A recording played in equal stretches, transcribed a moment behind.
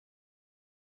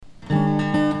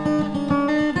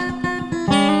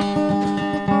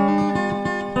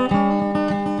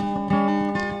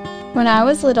When I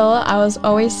was little, I was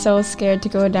always so scared to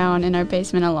go down in our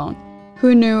basement alone.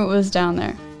 Who knew it was down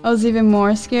there? I was even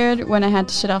more scared when I had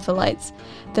to shut off the lights.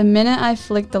 The minute I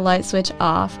flicked the light switch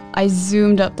off, I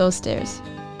zoomed up those stairs.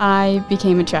 I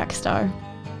became a track star.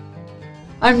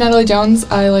 I'm Natalie Jones.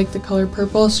 I like the color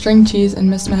purple, string cheese, and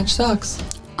mismatched socks.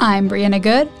 I'm Brianna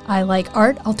Good. I like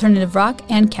art, alternative rock,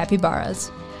 and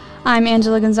capybaras. I'm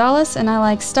Angela Gonzalez, and I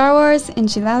like Star Wars,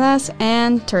 enchiladas,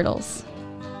 and turtles.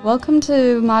 Welcome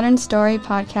to Modern Story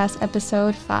Podcast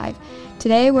Episode 5.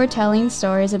 Today we're telling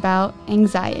stories about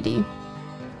anxiety.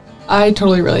 I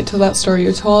totally relate to that story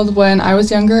you told. When I was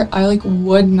younger, I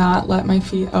would not let my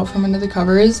feet out from under the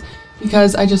covers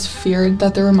because I just feared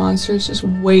that there were monsters just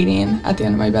waiting at the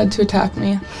end of my bed to attack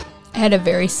me. I had a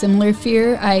very similar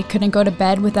fear. I couldn't go to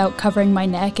bed without covering my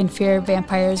neck and fear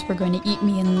vampires were going to eat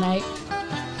me in the night.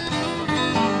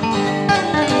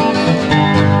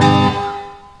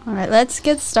 All right, let's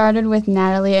get started with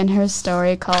Natalie and her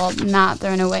story called Not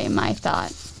Throwing Away My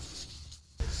Thought.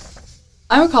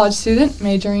 I'm a college student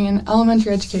majoring in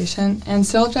elementary education and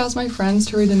still have to ask my friends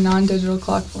to read a non-digital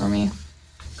clock for me.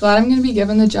 Glad I'm going to be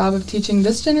given the job of teaching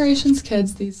this generation's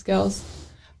kids these skills.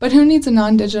 But who needs a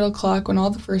non-digital clock when all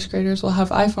the first graders will have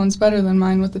iPhones better than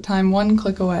mine with the time one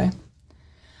click away?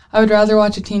 I would rather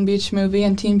watch a Teen Beach movie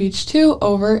and Teen Beach 2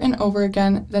 over and over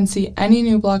again than see any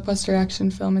new blockbuster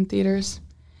action film in theaters.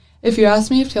 If you ask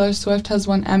me if Taylor Swift has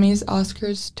won Emmys,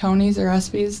 Oscars, Tonys, or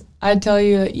ESPYs, I'd tell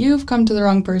you that you've come to the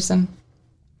wrong person.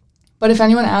 But if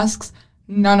anyone asks,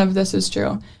 none of this is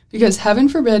true, because heaven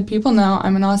forbid people know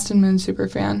I'm an Austin Moon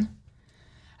superfan.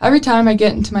 Every time I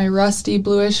get into my rusty,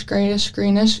 bluish, grayish,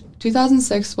 greenish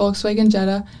 2006 Volkswagen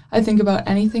Jetta, I think about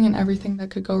anything and everything that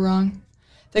could go wrong.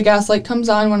 The gas light comes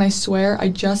on when I swear I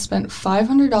just spent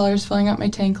 $500 filling up my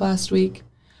tank last week.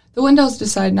 The windows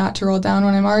decide not to roll down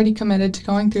when I'm already committed to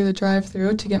going through the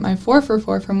drive-thru to get my 4 for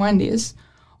 $4 from Wendy's.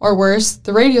 Or worse,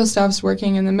 the radio stops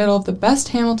working in the middle of the best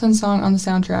Hamilton song on the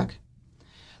soundtrack.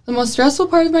 The most stressful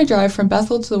part of my drive from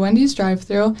Bethel to the Wendy's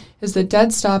drive-thru is the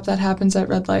dead stop that happens at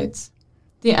red lights.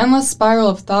 The endless spiral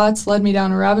of thoughts led me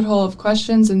down a rabbit hole of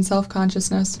questions and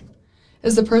self-consciousness.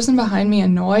 Is the person behind me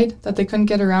annoyed that they couldn't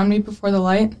get around me before the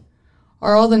light?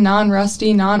 Are all the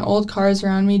non-rusty, non-old cars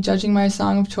around me judging my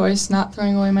song of choice, not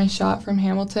throwing away my shot from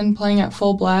Hamilton, playing at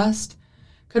full blast?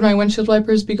 Could my windshield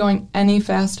wipers be going any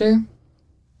faster?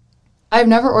 I've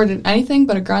never ordered anything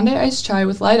but a grande iced chai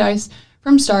with light ice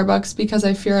from Starbucks because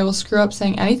I fear I will screw up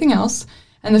saying anything else,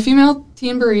 and the female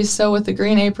teen barista with the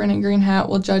green apron and green hat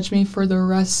will judge me for the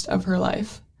rest of her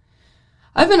life.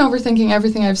 I've been overthinking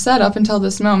everything I've said up until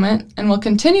this moment, and will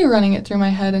continue running it through my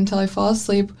head until I fall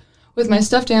asleep with my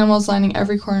stuffed animals lining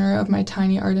every corner of my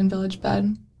tiny Arden Village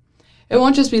bed. It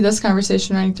won't just be this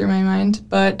conversation running through my mind,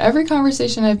 but every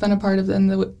conversation I've been a part of in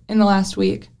the last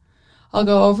week. I'll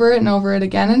go over it and over it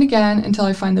again and again until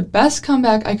I find the best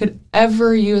comeback I could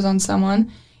ever use on someone,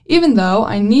 even though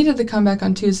I needed the comeback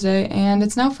on Tuesday and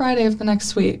it's now Friday of the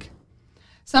next week.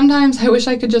 Sometimes I wish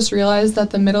I could just realize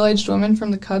that the middle-aged woman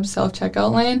from the Cubs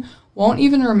self-checkout lane won't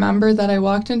even remember that I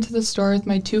walked into the store with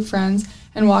my 2 friends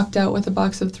and walked out with a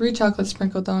box of 3 chocolate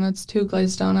sprinkle donuts, 2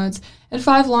 glazed donuts, and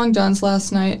 5 Long Johns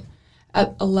last night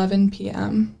at 11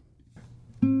 p.m.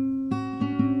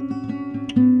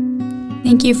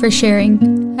 Thank you for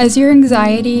sharing. Has your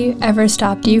anxiety ever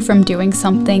stopped you from doing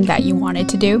something that you wanted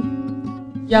to do?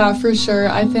 Yeah, for sure.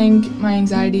 I think my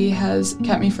anxiety has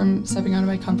kept me from stepping out of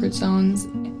my comfort zone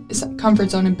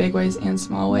in big ways and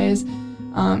small ways.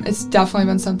 It's definitely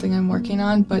been something I'm working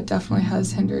on, but definitely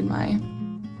has hindered my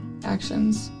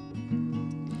actions.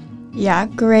 Yeah,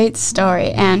 great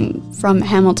story. And from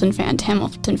Hamilton fan to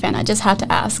Hamilton fan, I just have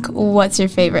to ask, what's your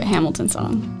favorite Hamilton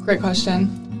song? Great question.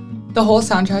 The whole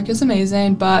soundtrack is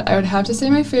amazing, but I would have to say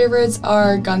my favorites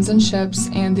are Guns and Ships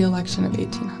and The Election of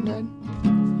 1800.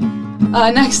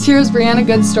 Next, here's Brianna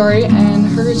Good's story, and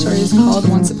her story is called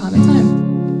Once Upon a Time.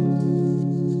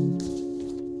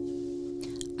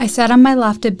 I sat on my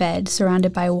lofted bed,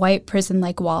 surrounded by white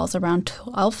prison-like walls around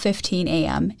 12:15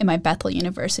 a.m. in my Bethel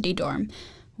University dorm.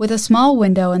 With a small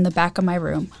window in the back of my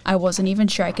room, I wasn't even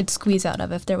sure I could squeeze out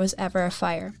of if there was ever a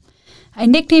fire. I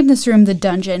nicknamed this room the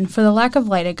dungeon for the lack of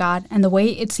light it got and the way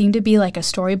it seemed to be like a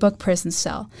storybook prison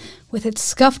cell, with its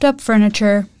scuffed-up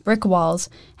furniture, brick walls,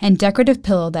 and decorative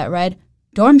pillow that read,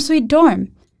 "Dorm Sweet Dorm."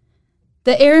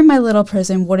 The air in my little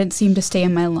prison wouldn't seem to stay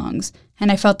in my lungs,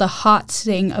 and I felt the hot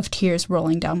sting of tears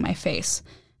rolling down my face.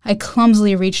 I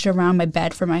clumsily reached around my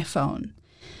bed for my phone.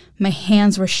 My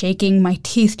hands were shaking, my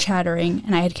teeth chattering,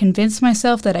 and I had convinced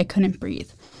myself that I couldn't breathe.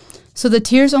 So the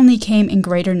tears only came in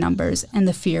greater numbers, and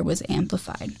the fear was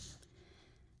amplified.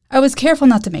 I was careful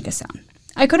not to make a sound.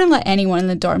 I couldn't let anyone in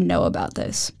the dorm know about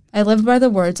this. I lived by the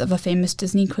words of a famous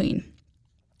Disney queen.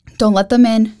 Don't let them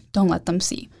in, don't let them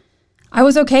see. I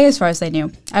was okay as far as they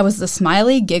knew. I was the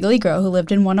smiley, giggly girl who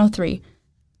lived in 103.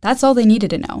 That's all they needed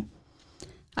to know.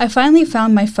 I finally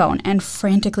found my phone and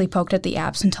frantically poked at the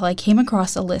apps until I came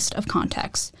across a list of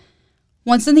contacts.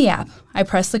 Once in the app, I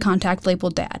pressed the contact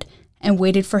labeled Dad and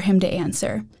waited for him to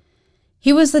answer.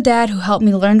 He was the dad who helped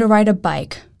me learn to ride a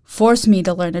bike, forced me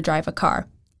to learn to drive a car,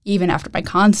 even after my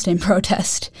constant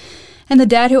protest, and the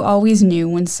dad who always knew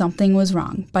when something was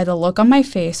wrong by the look on my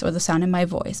face or the sound in my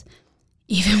voice,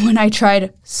 even when I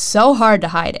tried so hard to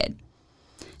hide it.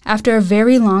 After a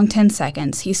very long 10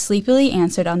 seconds, he sleepily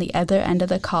answered on the other end of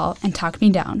the call and talked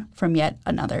me down from yet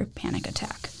another panic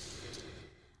attack.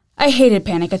 I hated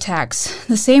panic attacks,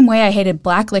 the same way I hated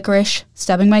black licorice,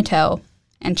 stubbing my toe,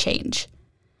 and change.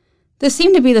 This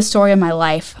seemed to be the story of my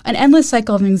life, an endless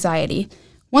cycle of anxiety.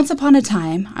 Once upon a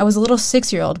time, I was a little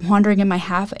 6-year-old wandering in my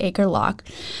half-acre lot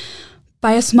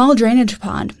by a small drainage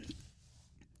pond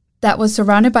that was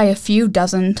surrounded by a few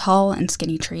dozen tall and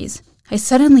skinny trees. I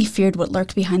suddenly feared what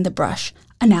lurked behind the brush.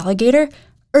 An alligator?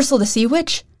 Ursula the Sea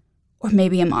Witch? Or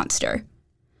maybe a monster.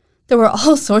 There were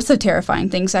all sorts of terrifying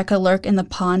things that could lurk in the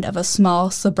pond of a small,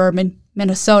 suburban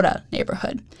Minnesota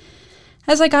neighborhood.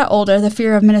 As I got older, the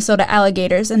fear of Minnesota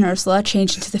alligators and Ursula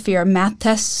changed into the fear of math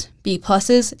tests,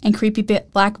 B+s, and creepy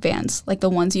black vans like the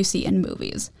ones you see in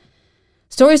movies.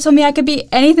 Stories told me I could be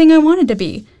anything I wanted to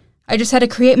be. I just had to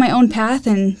create my own path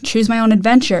and choose my own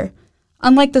adventure.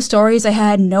 Unlike the stories, I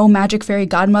had no magic fairy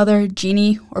godmother,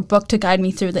 genie, or book to guide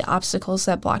me through the obstacles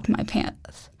that blocked my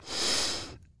path.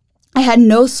 I had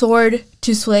no sword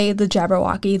to slay the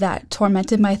Jabberwocky that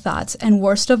tormented my thoughts, and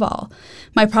worst of all,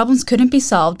 my problems couldn't be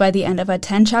solved by the end of a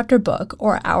 10-chapter book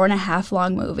or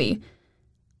hour-and-a-half-long movie.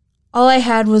 All I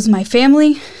had was my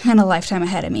family and a lifetime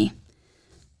ahead of me.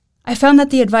 I found that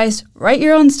the advice, write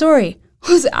your own story,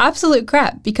 was absolute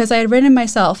crap because I had written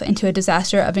myself into a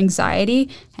disaster of anxiety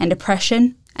and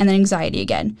depression and then anxiety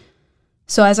again.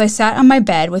 So as I sat on my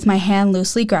bed with my hand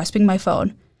loosely grasping my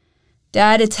phone,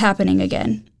 Dad, it's happening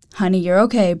again. Honey, you're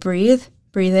okay. Breathe.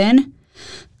 Breathe in.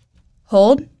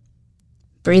 Hold.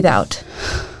 Breathe out.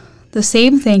 The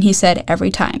same thing he said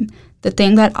every time. The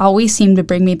thing that always seemed to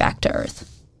bring me back to earth.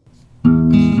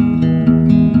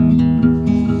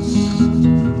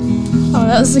 Oh,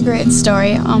 that was a great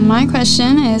story. My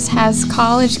question is, has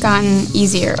college gotten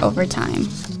easier over time?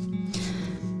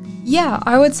 Yeah,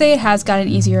 I would say it has gotten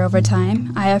easier over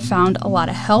time. I have found a lot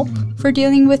of help for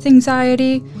dealing with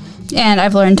anxiety, and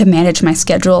I've learned to manage my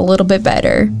schedule a little bit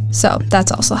better, so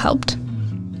that's also helped.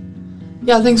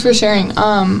 Yeah, thanks for sharing.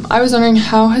 I was wondering,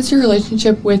 how has your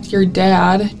relationship with your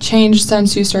dad changed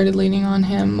since you started leaning on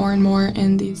him more and more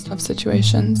in these tough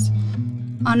situations?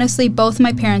 Honestly, both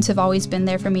my parents have always been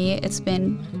there for me. It's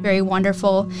been very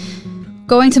wonderful.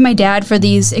 Going to my dad for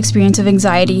these experiences of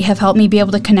anxiety have helped me be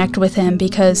able to connect with him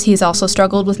because he's also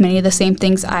struggled with many of the same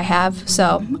things I have.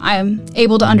 So I'm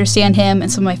able to understand him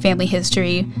and some of my family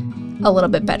history a little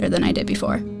bit better than I did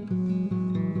before.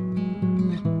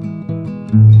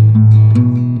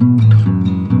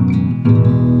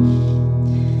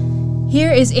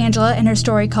 Here is Angela and her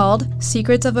story called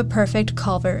Secrets of a Perfect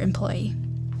Culver Employee.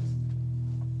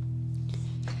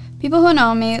 People who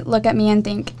know me look at me and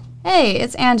think, hey,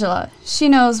 it's Angela. She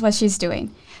knows what she's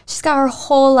doing. She's got her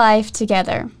whole life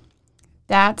together.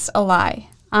 That's a lie.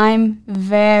 I'm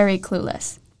very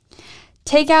clueless.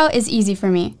 Takeout is easy for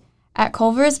me. At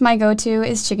Culver's, my go-to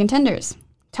is chicken tenders.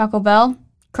 Taco Bell,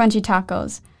 crunchy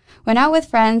tacos. When out with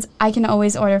friends, I can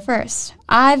always order first.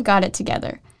 I've got it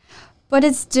together. But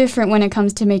it's different when it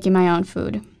comes to making my own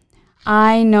food.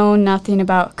 I know nothing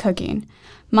about cooking.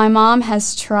 My mom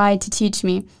has tried to teach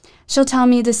me. She'll tell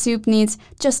me the soup needs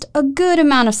just a good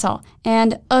amount of salt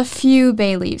and a few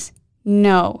bay leaves.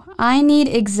 No, I need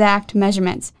exact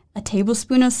measurements. A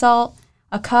tablespoon of salt,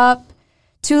 a cup,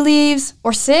 2 leaves,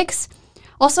 or 6.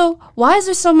 Also, why is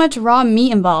there so much raw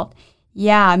meat involved?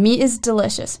 Yeah, meat is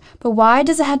delicious, but why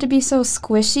does it have to be so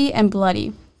squishy and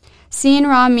bloody? Seeing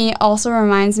raw meat also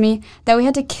reminds me that we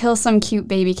had to kill some cute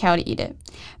baby cow to eat it.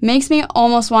 Makes me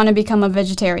almost want to become a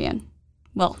vegetarian.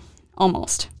 Well,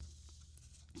 almost.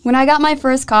 When I got my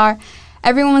first car,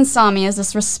 everyone saw me as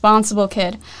this responsible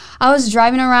kid. I was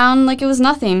driving around like it was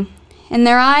nothing. In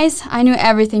their eyes, I knew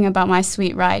everything about my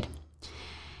sweet ride.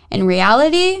 In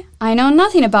reality, I know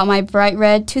nothing about my bright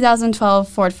red 2012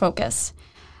 Ford Focus.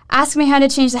 Ask me how to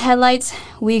change the headlights,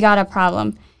 we got a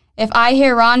problem. If I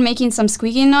hear Ron making some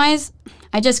squeaking noise,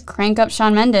 I just crank up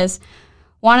Shawn Mendes.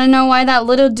 Want to know why that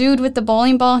little dude with the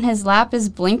bowling ball in his lap is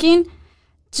blinking?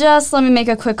 Just let me make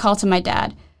a quick call to my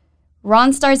dad.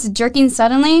 Ron starts jerking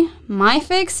suddenly. My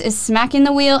fix is smacking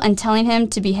the wheel and telling him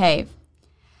to behave.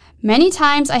 Many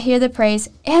times I hear the praise,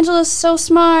 Angela's so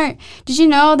smart. Did you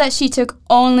know that she took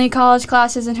only college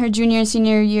classes in her junior and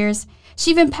senior years? She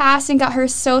even passed and got her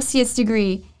associate's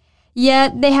degree.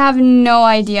 Yet they have no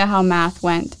idea how math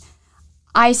went.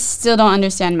 I still don't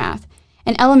understand math.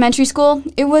 In elementary school,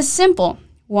 it was simple.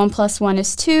 1 + 1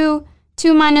 is 2,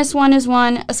 2 - 1 is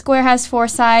 1, a square has 4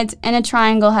 sides, and a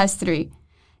triangle has 3.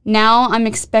 Now I'm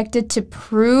expected to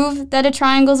prove that a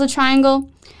triangle is a triangle.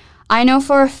 I know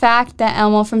for a fact that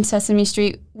Elmo from Sesame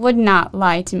Street would not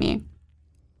lie to me.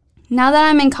 Now that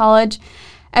I'm in college,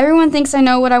 everyone thinks I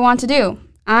know what I want to do.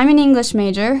 I'm an English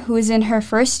major who is in her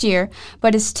first year,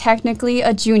 but is technically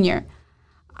a junior.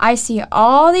 I see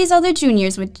all these other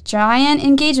juniors with giant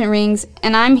engagement rings,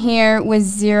 and I'm here with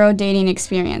 0 dating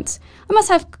experience. I must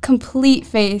have complete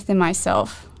faith in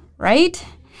myself, right?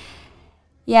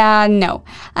 Yeah, no.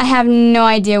 I have no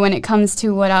idea when it comes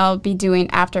to what I'll be doing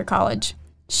after college.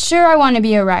 Sure, I want to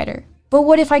be a writer, but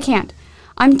what if I can't?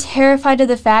 I'm terrified of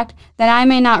the fact that I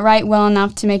may not write well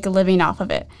enough to make a living off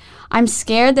of it. I'm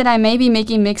scared that I may be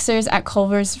making mixers at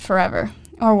Culver's forever,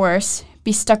 or worse,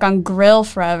 be stuck on grill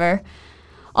forever,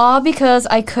 all because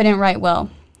I couldn't write well.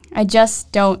 I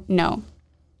just don't know.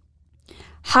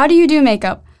 How do you do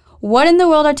makeup? What in the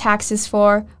world are taxes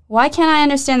for? Why can't I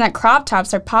understand that crop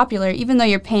tops are popular even though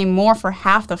you're paying more for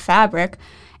half the fabric?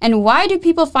 And why do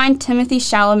people find Timothée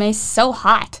Chalamet so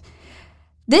hot?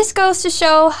 This goes to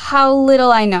show how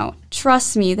little I know.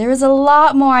 Trust me, there is a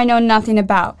lot more I know nothing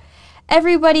about.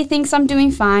 Everybody thinks I'm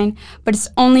doing fine, but it's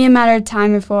only a matter of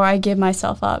time before I give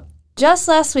myself up. Just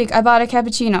last week, I bought a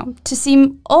cappuccino to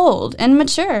seem old and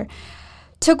mature.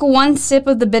 Took 1 sip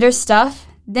of the bitter stuff,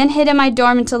 then hid in my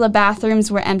dorm until the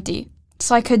bathrooms were empty,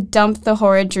 so I could dump the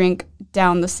horrid drink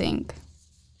down the sink.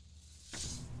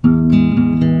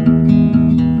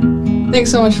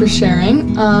 Thanks so much for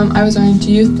sharing. I was wondering,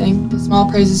 do you think the small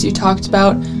praises you talked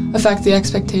about affect the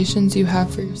expectations you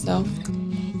have for yourself?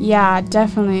 Yeah,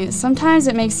 definitely. Sometimes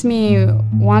it makes me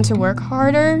want to work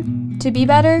harder to be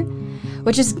better,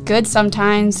 which is good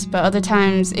sometimes, but other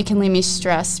times it can leave me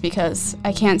stressed because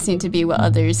I can't seem to be what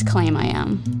others claim I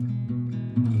am.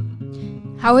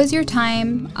 How has your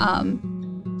time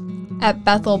at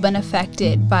Bethel been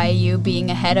affected by you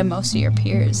being ahead of most of your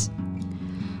peers?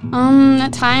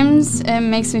 At times it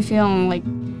makes me feel like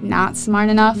not smart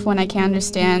enough when I can't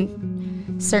understand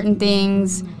certain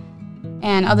things.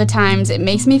 And other times it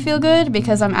makes me feel good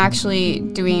because I'm actually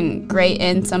doing great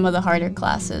in some of the harder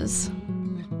classes.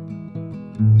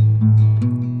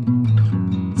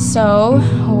 So,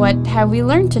 what have we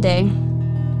learned today?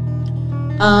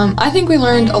 I think we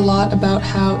learned a lot about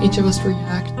how each of us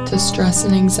react to stress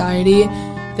and anxiety.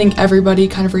 I think everybody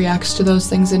kind of reacts to those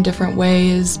things in different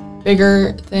ways,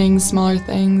 bigger things, smaller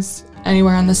things,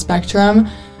 anywhere on the spectrum.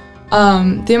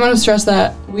 The amount of stress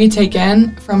that we take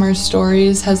in from our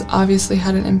stories has obviously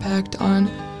had an impact on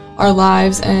our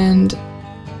lives and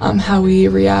how we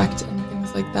react and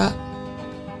things like that.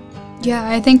 Yeah,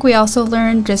 I think we also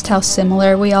learned just how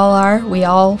similar we all are. We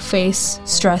all face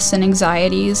stress and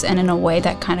anxieties, and in a way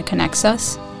that kind of connects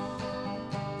us.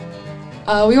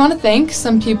 We want to thank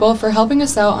some people for helping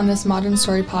us out on this Modern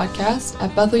Story podcast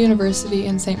at Bethel University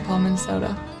in St. Paul,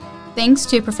 Minnesota. Thanks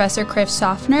to Professor Chris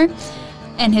Soffner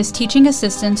and his teaching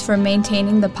assistants for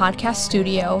maintaining the podcast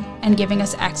studio and giving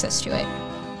us access to it.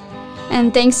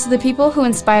 And thanks to the people who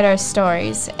inspired our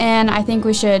stories. And I think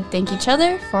we should thank each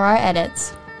other for our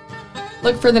edits.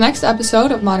 Look for the next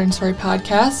episode of Modern Story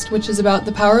Podcast, which is about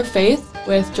the power of faith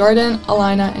with Jordan,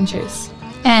 Alina, and Chase.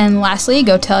 And lastly,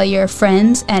 go tell your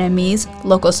friends, enemies,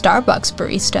 local Starbucks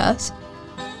baristas.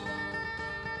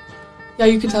 Yeah,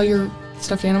 you can tell your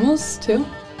stuffed animals, too.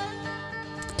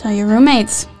 Tell your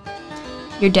roommates.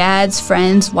 Your dad's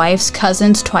friends, wife's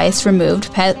cousins, twice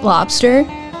removed pet lobster.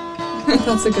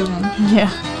 That's a good one.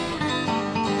 Yeah.